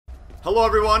Hello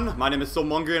everyone, my name is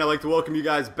Soulmonger and I'd like to welcome you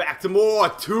guys back to more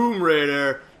Tomb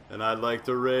Raider. And I'd like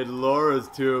to raid Lara's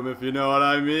tomb, if you know what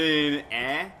I mean.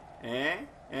 Alright.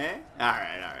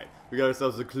 We got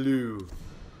ourselves a clue.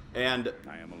 And,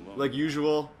 like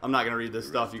usual, I'm not going to read this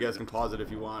stuff. You guys can pause it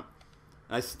if you want.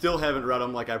 I still haven't read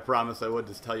them like I promised I would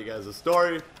to tell you guys a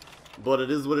story. But it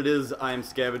is what it is. I am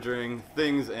scavenging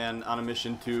things and on a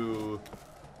mission to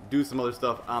do some other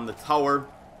stuff on the tower.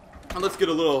 And let's get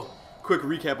a little quick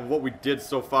recap of what we did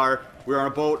so far. We were on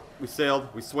a boat, we sailed,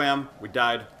 we swam, we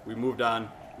died, we moved on,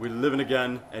 we're living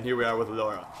again, and here we are with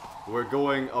Lara. We're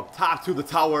going up top to the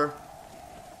tower.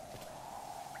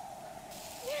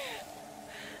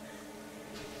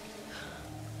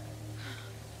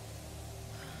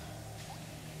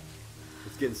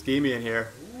 It's getting steamy in here.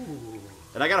 Ooh.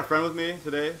 And I got a friend with me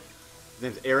today. His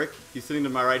name's Eric. He's sitting to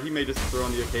my right. He may just throw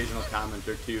in the occasional comment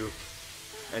or two.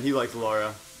 And he likes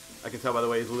Lara. I can tell by the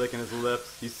way he's licking his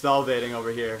lips. He's salivating over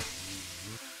here.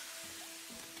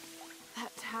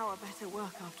 That tower better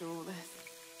work after all this.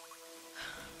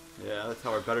 Yeah, that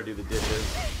tower better do the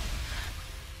dishes.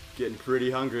 Getting pretty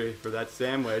hungry for that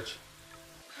sandwich.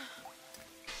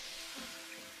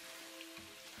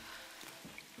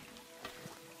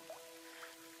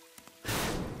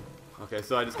 Okay,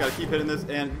 so I just gotta keep hitting this,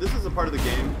 and this is a part of the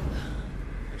game.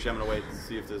 Actually, I'm gonna wait to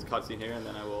see if there's a cutscene here, and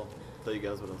then I will tell you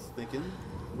guys what I was thinking.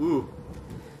 Ooh.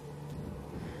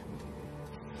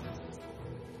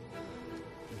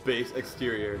 Base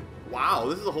exterior. Wow,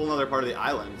 this is a whole other part of the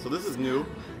island. So this is new.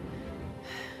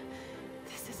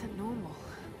 This isn't normal.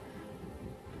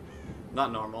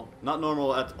 Not normal. Not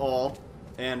normal at all.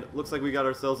 And looks like we got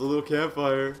ourselves a little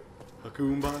campfire. A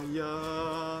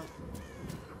kumbaya.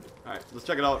 Alright, let's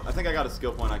check it out. I think I got a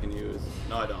skill point I can use.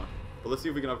 No, I don't. But let's see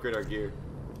if we can upgrade our gear.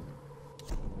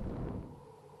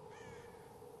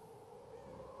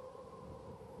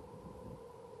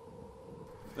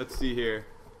 Let's see here.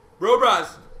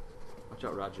 Robras! Watch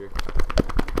out, Roger.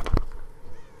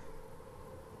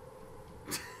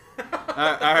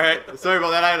 Alright, sorry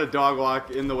about that. I had a dog walk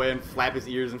in the way and flap his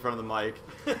ears in front of the mic.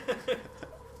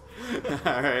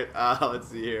 Alright, let's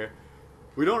see here.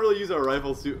 We don't really use our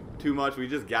rifles too much. We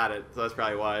just got it, so that's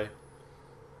probably why.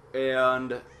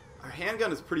 And our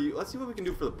handgun is pretty... Let's see what we can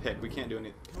do for the pick. We can't do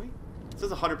anything. Can we? It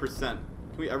says 100%. Can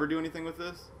we ever do anything with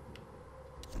this?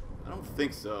 I don't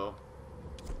think so.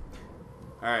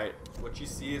 Alright. What you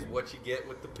see is what you get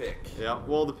with the pick. Yeah,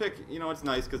 well, the pick, you know, it's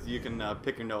nice because you can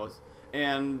pick your nose.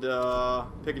 And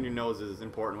picking your nose is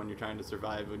important when you're trying to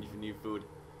survive when you need food.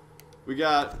 We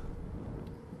got...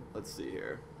 Let's see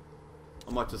here.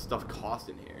 How much does stuff cost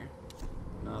in here?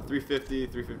 350,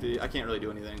 350. I can't really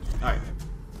do anything. Alright.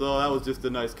 So that was just a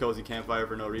nice cozy campfire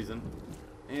for no reason.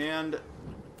 And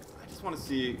I just want to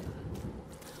see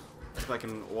if I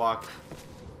can walk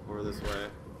over this way.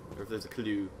 Or if there's a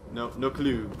clue. No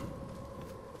clue.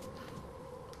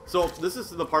 So this is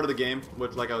the part of the game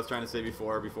which, like I was trying to say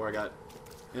before I got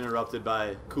interrupted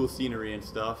by cool scenery and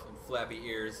stuff. And flappy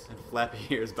ears. And flappy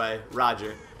ears by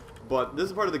Roger. But this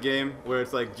is part of the game where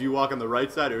it's like, do you walk on the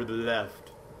right side or the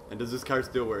left? And does this car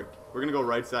still work? We're gonna go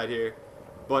right side here.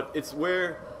 But it's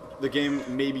where the game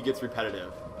maybe gets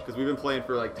repetitive. Because we've been playing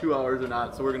for like 2 hours or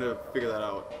not, so we're gonna figure that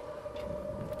out.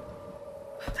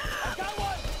 I got one!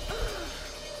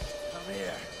 Come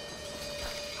here.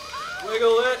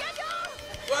 Wiggle it!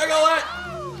 Wiggle it!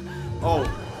 Oh,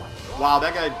 wow,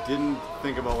 that guy didn't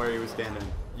think about where he was standing.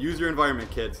 Use your environment,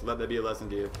 kids. Let that be a lesson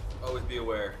to you. Always be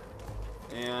aware.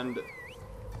 And...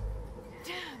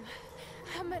 Damn,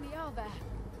 how many are there?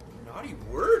 Naughty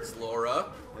words,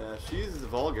 Lara. yeah, she's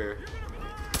vulgar.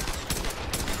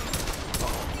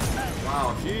 Oh,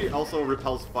 wow, she also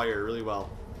repels fire really well.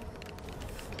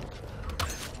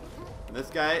 And this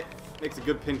guy makes a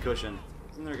good pincushion.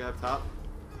 Isn't there a guy up top?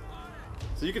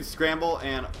 So you can scramble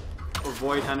and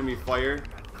avoid enemy fire,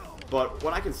 but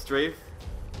when I can strafe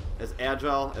as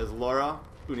agile as Lara,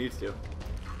 who needs to?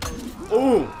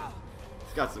 Ooh!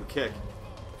 He's got some kick.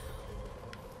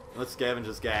 Let's scavenge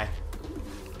this guy.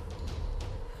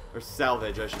 Or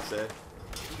salvage, I should say.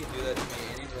 You can do that to me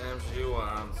anytime she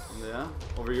wants. Yeah,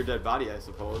 over your dead body, I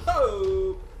suppose.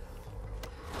 Oh!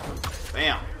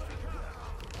 Bam!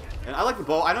 And I like the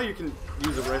bow. I know you can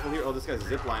use a rifle here. Oh, this guy's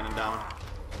ziplining down.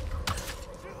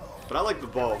 But I like the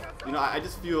bow. You know, I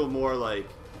just feel more like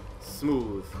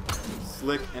smooth,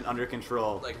 slick, and under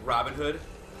control. Like Robin Hood?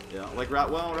 Yeah, like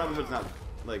well, Robin Hood's not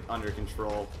like under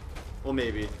control. Well,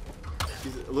 maybe.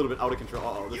 He's a little bit out of control.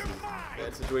 Uh oh, this is a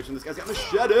bad situation. This guy's got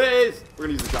machetes. We're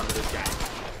gonna use the gun for this guy.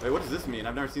 Wait, what does this mean?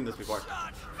 I've never seen this before.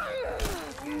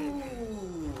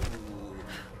 Ooh.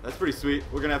 That's pretty sweet.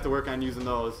 We're gonna have to work on using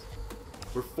those.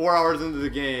 We're 4 hours into the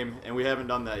game, and we haven't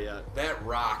done that yet. That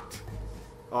rocked.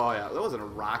 Oh, yeah. That wasn't a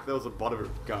rock. That was a butt of a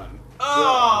gun.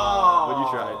 Oh! But you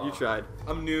tried. You tried.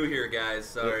 I'm new here, guys.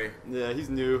 Sorry. Yeah, he's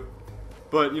new.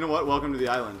 But you know what? Welcome to the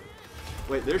island.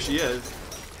 Wait, there she is.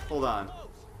 Hold on.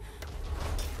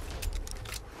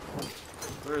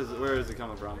 Where is it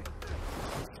coming from?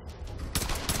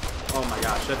 Oh my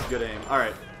gosh, that's good aim.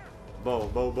 Alright. Bow,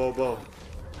 bow, bow, bow.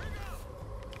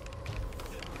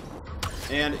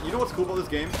 And you know what's cool about this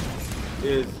game?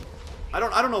 Is I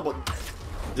don't know about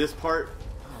this part.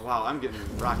 Oh, wow, I'm getting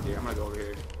rocked here. I'm gonna go over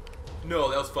here. No,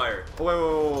 that was fire. Oh wait,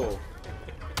 whoa, whoa,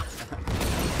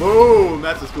 whoa. Boom!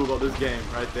 That's what's cool about this game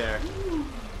right there.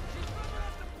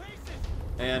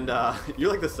 And you're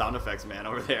like the sound effects man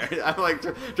over there. I'm like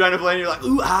trying to play, and you're like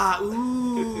ooh ah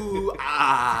ooh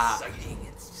ah. Exciting.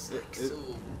 It's just like so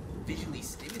visually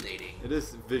stimulating. It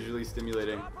is visually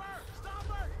stimulating.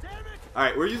 All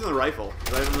right, we're using the rifle.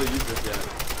 I haven't really used this yet.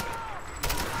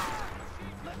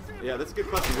 Yeah, that's a good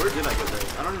question. Where did I get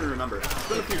this? I don't even remember. It's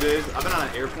been a few days. I've been on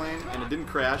an airplane, and it didn't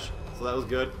crash, so that was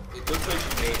good. It looks like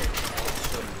you made it.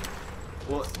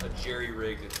 Well, a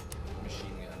jerry-rigged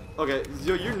machine gun. Okay,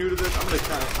 so you're new to this. I'm gonna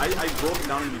kind of. I broke it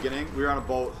down in the beginning. We were on a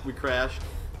boat. We crashed.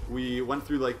 We went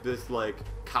through like this like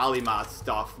Kalima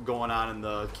stuff going on in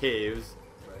the caves,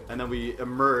 Right. and then we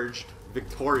emerged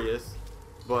victorious.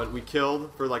 But we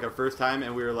killed for like our first time,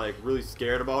 and we were like really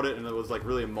scared about it, and it was like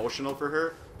really emotional for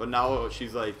her. But now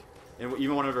she's like, and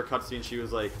even one of her cutscenes, she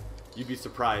was like, "You'd be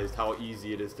surprised how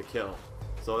easy it is to kill."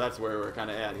 So that's where we're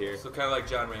kind of at here. So kind of like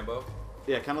John Rambo.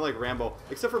 Yeah, kind of like Rambo.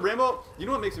 Except for Rambo, you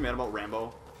know what makes me mad about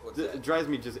Rambo? What's that? It drives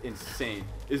me just insane.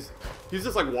 Is he's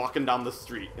just like walking down the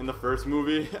street in the first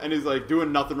movie, and he's like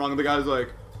doing nothing wrong, and the guy's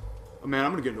like, "Oh, man,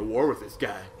 I'm gonna get into war with this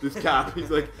guy, this cop."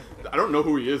 He's like, I don't know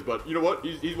who he is, but you know what?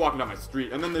 He's walking down my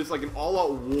street, and then there's like an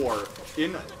all-out war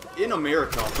in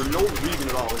America for no reason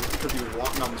at all, just because he was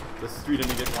walking down the street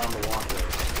and he didn't want him to walk there.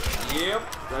 Yep.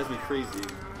 Drives me crazy.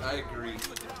 I agree.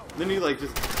 Then he like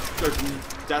just starts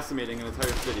decimating an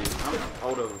entire city. I'm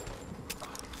out of.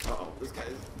 Uh-oh, this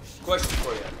guy's. Question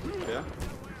for you. Yeah.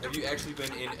 Have you actually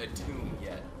been in a tomb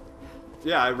yet?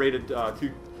 Yeah, I raided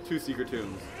two secret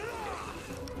tombs.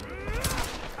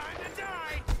 Time to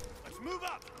die. Let's move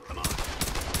up. Come on.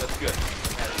 That's good.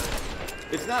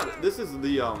 It's not. This is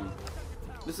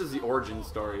the origin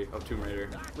story of Tomb Raider.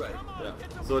 Right. Yeah.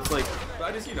 So it's like. But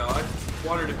I just, you know, I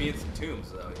wanted to be in some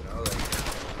tombs, though, you know, like.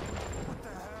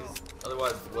 'Cause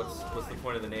otherwise, what's the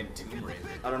point of the name Tomb Raider?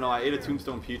 I don't know. I ate a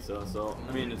tombstone pizza, so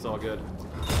I mean it's all good.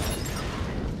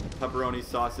 Pepperoni,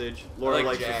 sausage. Laura I like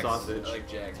likes Jack's. the sausage. I like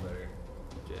Jack's better.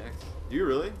 Jax. Do you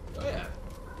really? Oh yeah.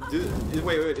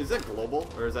 Wait, is that global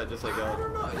or is that just like I a?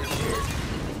 don't know. It's weird.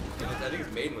 I think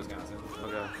it's made in Wisconsin.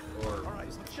 Okay. Or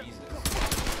just cheeses.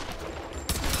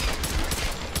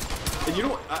 And you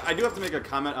know, I do have to make a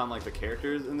comment on like the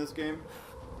characters in this game.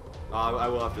 I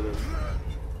will after this.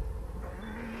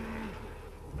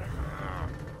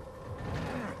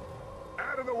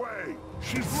 Out of the way.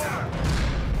 She's locked.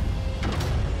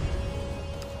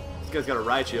 This guy's got a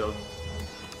riot shield.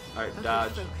 All right,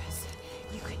 dodge. Focus.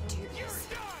 You can do this.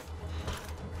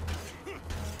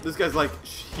 This guy's like,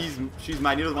 she's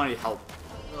mine. He doesn't want any help.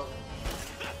 No.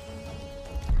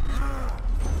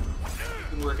 He's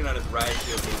been working on his riot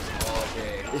shield games all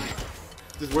day.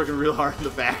 Just working real hard in the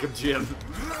back of Jim.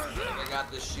 I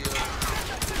got this shield.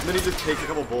 And then he just takes a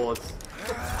couple bullets.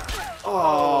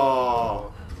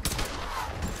 Oh.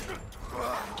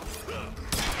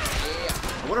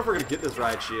 I wonder if we're gonna get this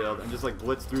riot shield and just like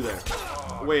blitz through there.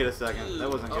 Wait a second, that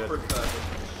wasn't good. Uppercut.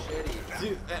 Shitty.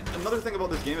 See, another thing about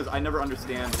this game is I never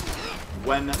understand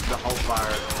when the health bar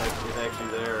like, is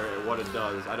actually there or what it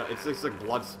does. I don't. It's just like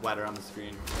blood splatter on the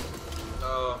screen.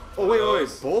 Oh, Wait.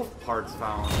 Both parts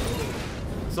found.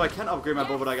 So I can upgrade my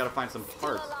bow, but I gotta find some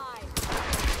parts.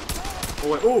 Oh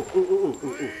wait.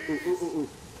 Ooh.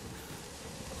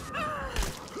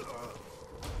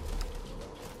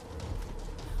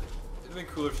 It'd been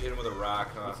cool if you hit him with a rock,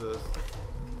 huh? What's this?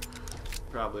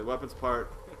 Probably weapons part.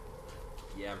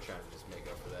 Yeah, I'm trying to just make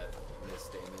up for that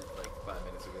misstatement like 5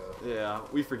 minutes ago. Yeah,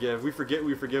 we forgive,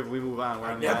 we move on. We're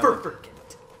on the Never island.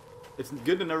 forget. It's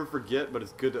good to never forget, but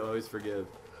it's good to always forgive.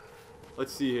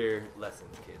 Let's see here.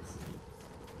 Lessons, kids.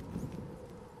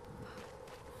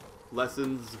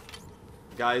 Lessons,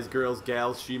 guys, girls,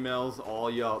 gals, she-males, all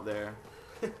you out there.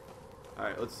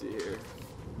 Alright, let's see here.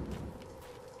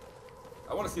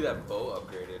 I want to see that bow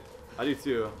upgraded. I do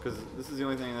too, because this is the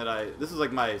only thing that this is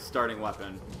like my starting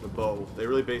weapon, the bow. They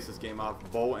really base this game off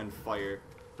bow and fire.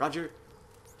 Roger?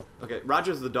 Okay,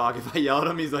 Roger's the dog. If I yell at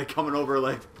him, he's like coming over,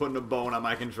 like putting a bone on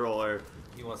my controller.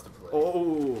 He wants to play.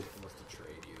 Oh! He wants to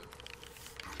trade you.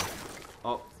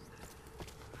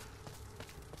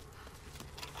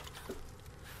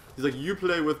 He's like, you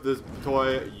play with this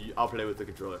toy, I'll play with the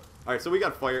controller. Alright, so we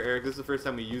got fire, Eric. This is the first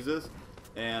time we use this.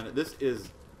 And this is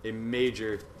a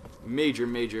major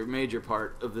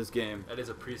part of this game. That is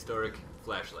a prehistoric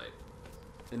flashlight.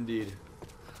 Indeed.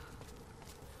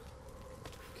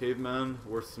 Cavemen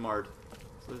were smart.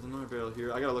 So there's another barrel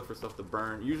here. I gotta look for stuff to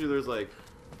burn. Usually there's like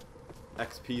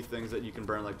XP things that you can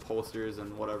burn, like posters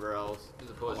and whatever else. Do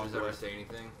the posters ever say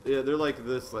anything? Yeah, they're like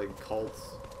this like cult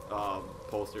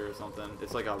poster or something.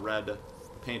 It's like a red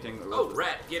painting. Oh,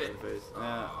 red! Get it! Face.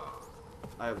 Yeah.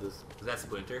 I have this. Is that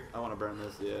Splinter? I want to burn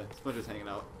this. Yeah, Splinter's hanging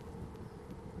out.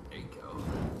 There you go.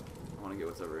 I want to get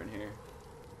what's ever in here.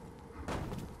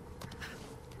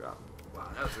 Drop. Wow,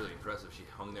 that was really impressive. She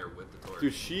hung there with the torch.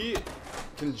 Dude, she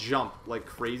can jump like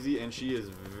crazy, and she is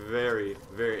very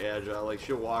agile. Like,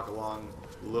 she'll walk along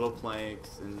little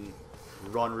planks and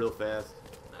run real fast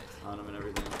on them and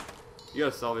everything. You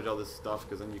gotta salvage all this stuff,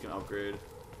 because then you can upgrade.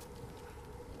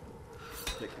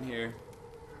 Stick in here.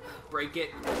 Break it.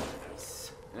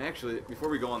 And actually, before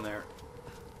we go in there,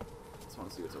 I just want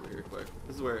to see what's over here quick.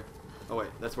 This is where... Oh wait,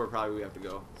 that's where probably we have to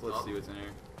go. So let's see what's in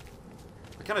here.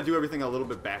 I kind of do everything a little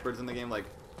bit backwards in the game. Like,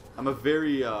 I'm a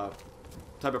very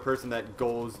type of person that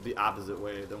goes the opposite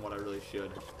way than what I really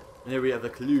should. And here we have the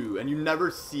clue, and you never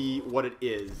see what it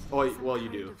is. Oh, well, you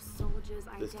do.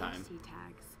 This time.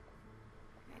 Tags.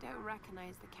 I don't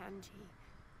recognize the kanji.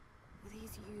 Were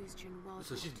these used during World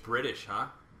So War she's II? British, huh?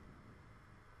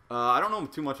 I don't know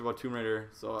too much about Tomb Raider,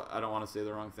 so I don't want to say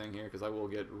the wrong thing here, because I will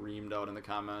get reamed out in the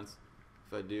comments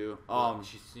if I do.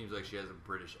 She seems like she has a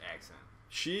British accent.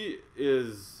 She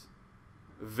is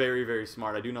very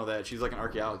smart. I do know that. She's like an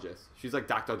archaeologist. She's like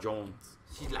Dr. Jones.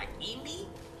 She's like Indy?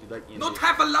 She's like Indy. No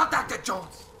time for love, Dr.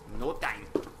 Jones! No time.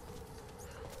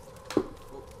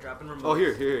 Oh, dropping remote. Oh,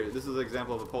 here. This is an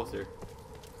example of a poster.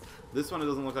 This one, it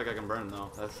doesn't look like I can burn, though.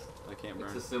 I can't burn.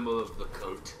 It's a symbol of the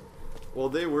coat. Well,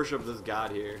 they worship this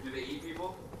god here. Do they eat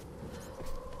people?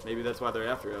 Maybe that's why they're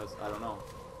after us. I don't know.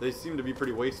 They seem to be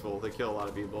pretty wasteful. They kill a lot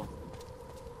of people.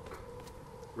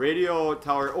 Radio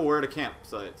tower. Oh, we're at a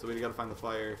campsite, so we gotta find the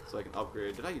fire so I can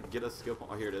upgrade. Did I get a skill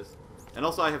point? Oh, here it is. And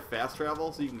also, I have fast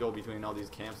travel, so you can go between all these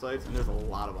campsites, and there's a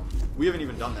lot of them. We haven't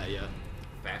even done that yet.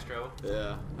 Fast travel?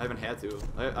 Yeah, I haven't had to.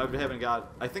 I haven't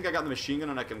got... I think I got the machine gun,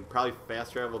 and I can probably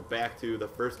fast travel back to the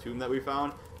first tomb that we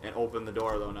found and open the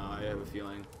door, though, now. I have a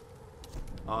feeling.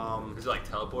 Is it like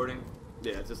teleporting?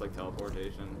 Yeah, it's just like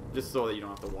teleportation. Just so that you don't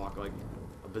have to walk, like,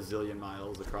 a bazillion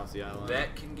miles across the island.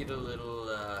 That can get a little,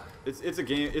 It's a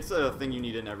game. It's a thing you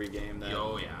need in every game that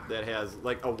that has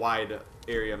like a wide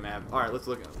area map. All right, let's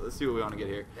see what we want to get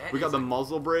here. We got the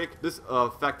muzzle brake. This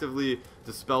effectively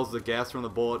dispels the gas from the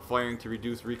bullet firing to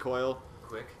reduce recoil.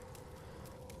 Quick.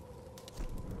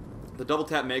 The double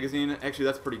tap magazine, actually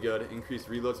that's pretty good. Increased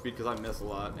reload speed because I miss a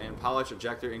lot, and polish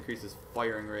ejector increases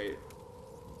firing rate.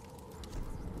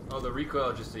 Oh, the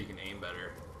recoil just so you can aim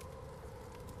better.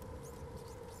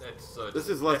 That's this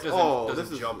is less.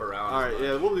 Doesn't jump around. All right,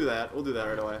 yeah, we'll do that. We'll do that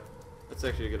right away. That's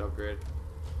actually a good upgrade.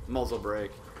 Muzzle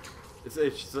brake. It's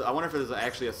I wonder if there's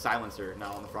actually a silencer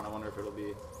now on the front. I wonder if it'll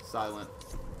be silent.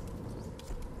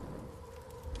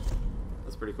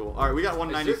 That's pretty cool. All right, we got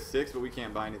 196, but we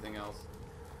can't buy anything else.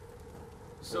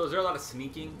 So is there a lot of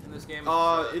sneaking in this game?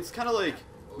 It's kind of like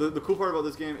the cool part about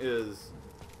this game is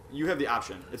you have the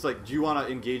option. It's like, do you want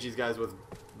to engage these guys with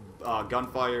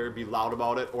gunfire, be loud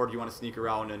about it, or do you want to sneak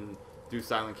around and do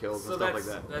silent kills and stuff like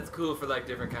that? That's cool for like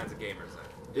different kinds of gamers. Then.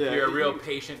 Yeah, if you're a real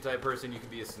patient type person, you can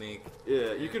be a sneak.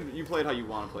 Yeah, you play it how you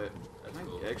want to play it. That's Can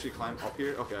cool. I actually climb up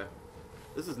here? Okay,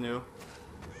 this is new,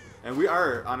 and we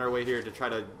are on our way here to try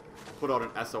to put out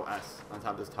an SOS on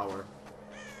top of this tower.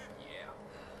 Yeah.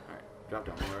 All right, drop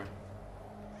down, Lara.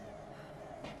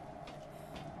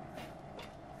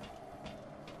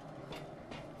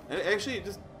 And actually,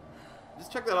 just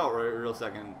check that out real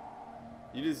second.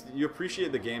 You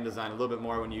appreciate the game design a little bit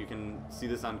more when you can see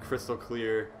this on crystal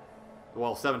clear.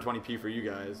 Well, 720p for you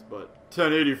guys, but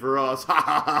 1080 for us.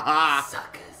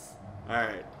 Suckers. All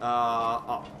right,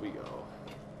 up we go.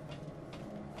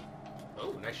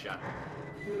 Oh, nice shot.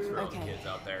 Thanks for all the kids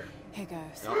out there. Here goes.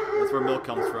 Yep, that's where milk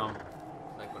comes from.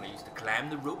 Like when I used to climb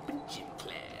the rope in gym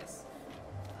class.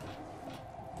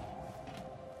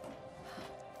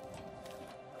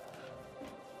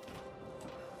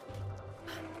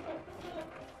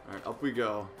 All right, up we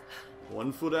go.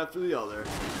 One foot after the other.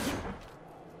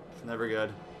 It's never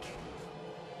good.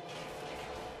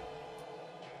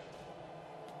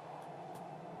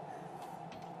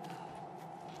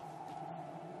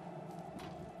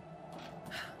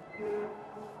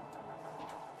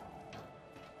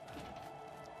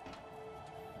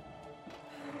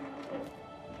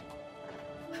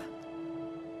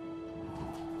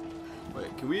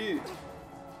 Alright, can we...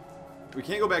 We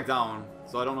can't go back down,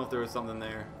 so I don't know if there was something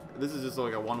there. This is just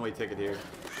like a one-way ticket here.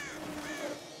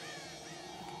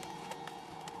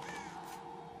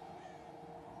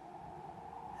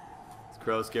 This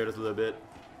crow scared us a little bit.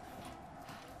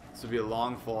 This would be a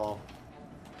long fall.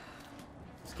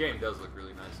 This game does look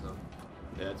really nice, though.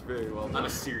 Yeah, it's very well done. On a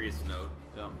serious note.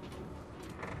 Yeah.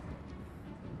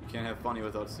 You can't have funny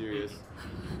without serious.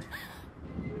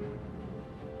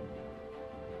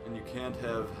 And you can't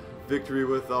have victory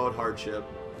without hardship.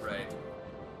 Right.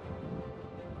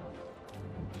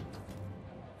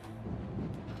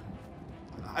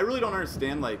 I really don't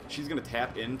understand, like, she's gonna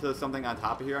tap into something on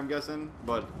top of here, I'm guessing,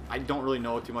 but I don't really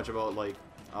know too much about, like,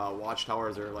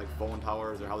 watchtowers or, like, phone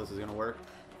towers or how this is gonna work.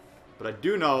 But I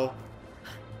do know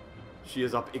she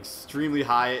is up extremely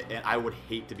high, and I would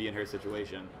hate to be in her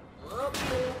situation. Oh,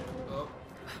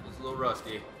 it's a little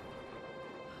rusty.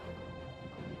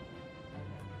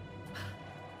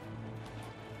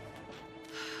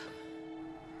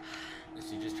 Is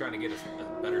she just trying to get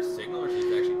a better signal, or she's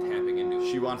actually tapping into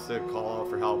it? She wants to call out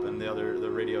for help, and the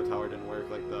radio tower didn't work,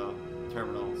 like the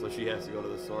terminal, so she has to go to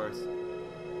the source.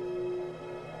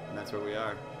 And that's where we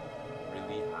are.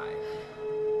 Really high.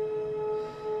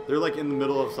 They're like in the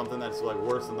middle of something that's like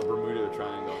worse than the Bermuda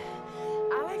Triangle.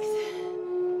 Alex?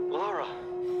 Lara!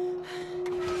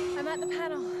 I'm at the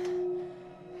panel.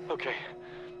 Okay.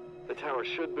 The tower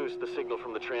should boost the signal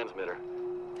from the transmitter.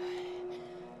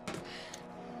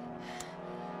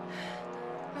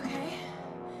 Okay.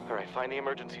 Alright, find the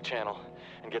emergency channel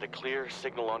and get a clear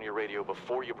signal on your radio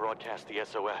before you broadcast the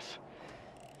SOS.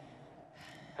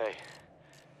 Hey.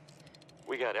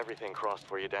 We got everything crossed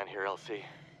for you down here, LC.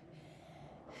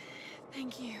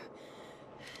 Thank you.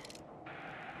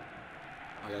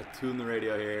 I gotta tune the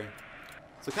radio here.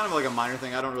 So kind of like a minor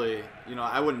thing. I don't really, you know,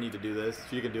 I wouldn't need to do this.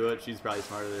 She can do it. She's probably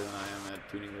smarter than I am at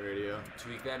tuning the radio.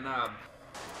 Tweak that knob.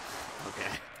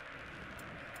 Okay.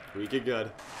 Tweak it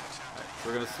good. Alright,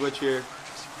 we're gonna switch here.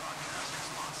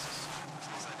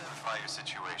 Please identify your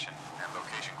situation and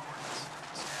location coordinates.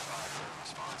 Stand by for a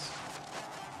response.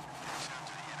 Tune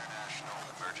to the International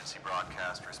Emergency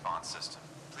Broadcast Response System.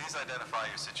 Please identify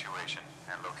your situation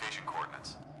and location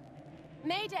coordinates.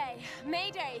 Mayday!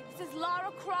 Mayday! This is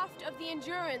Lara Croft of the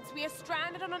Endurance. We are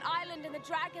stranded on an island in the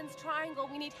Dragon's Triangle.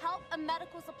 We need help and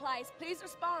medical supplies. Please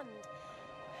respond.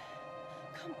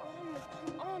 Come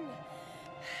on.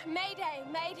 Mayday!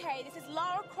 Mayday! This is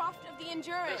Lara Croft of the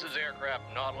Endurance. This is aircraft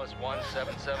Nautilus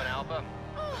 177 Alpha.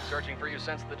 Searching for you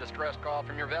since the distress call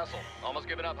from your vessel. Almost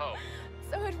given up hope.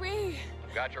 So had we.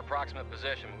 Got your approximate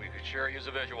position. We could sure use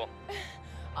a visual.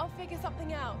 I'll figure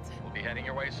something out. We'll be heading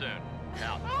your way soon.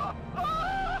 Out.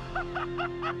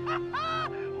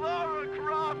 Lara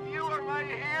Croft, you are my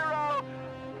hero!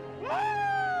 Woo!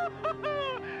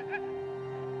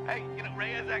 Hey, you know,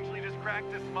 Reyes actually just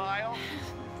cracked a smile.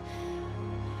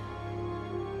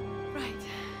 Right.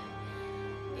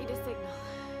 Need a signal.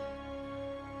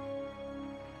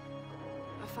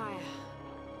 A fire.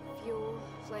 Fuel,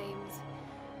 flames.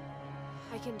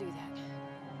 I can do that.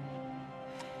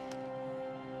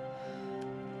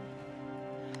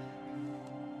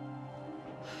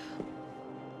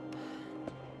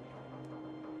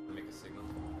 Make a signal.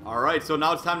 Alright, so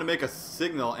now it's time to make a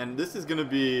signal, and this is gonna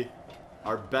be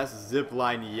our best zip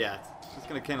line yet. Just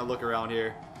gonna kind of look around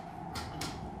here.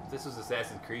 If this was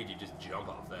Assassin's Creed, you just jump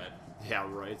off that. Yeah,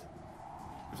 right.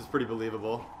 Which is pretty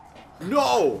believable.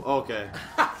 No! Okay.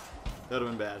 That would have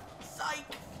been bad.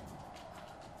 Psych!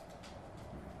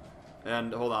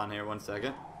 And hold on here one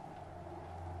second.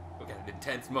 We got an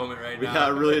intense moment right We now.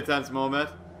 got a really intense moment.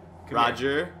 Come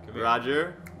Roger, here. Come here.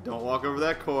 Roger, don't walk over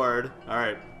that cord.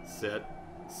 Alright, sit,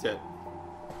 sit.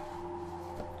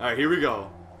 Alright, here we go.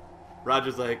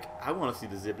 Roger's like, I want to see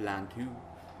the zip line too.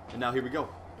 And now here we go.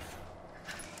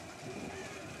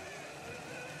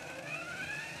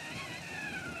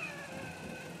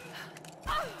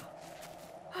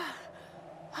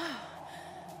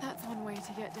 That's one way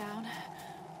to get down.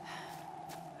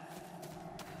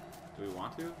 Do we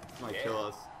want to? This might Yeah. kill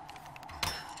us.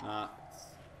 Well,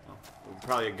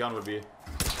 probably a gun would be.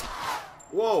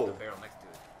 Whoa! The barrel next to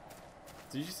it.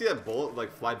 Did you see that bullet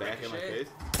like fly back in my Ricochet?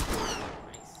 face?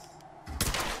 Nice.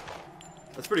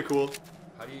 That's pretty cool.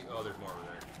 How do you? Oh, there's more over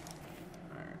there.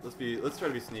 Alright, let's try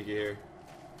to be sneaky here.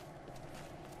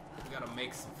 We gotta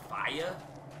make some fire.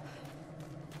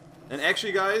 And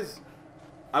actually, guys,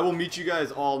 I will meet you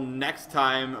guys all next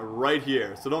time right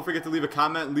here. So don't forget to leave a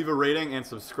comment, leave a rating, and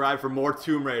subscribe for more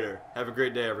Tomb Raider. Have a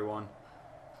great day, everyone.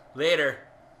 Later.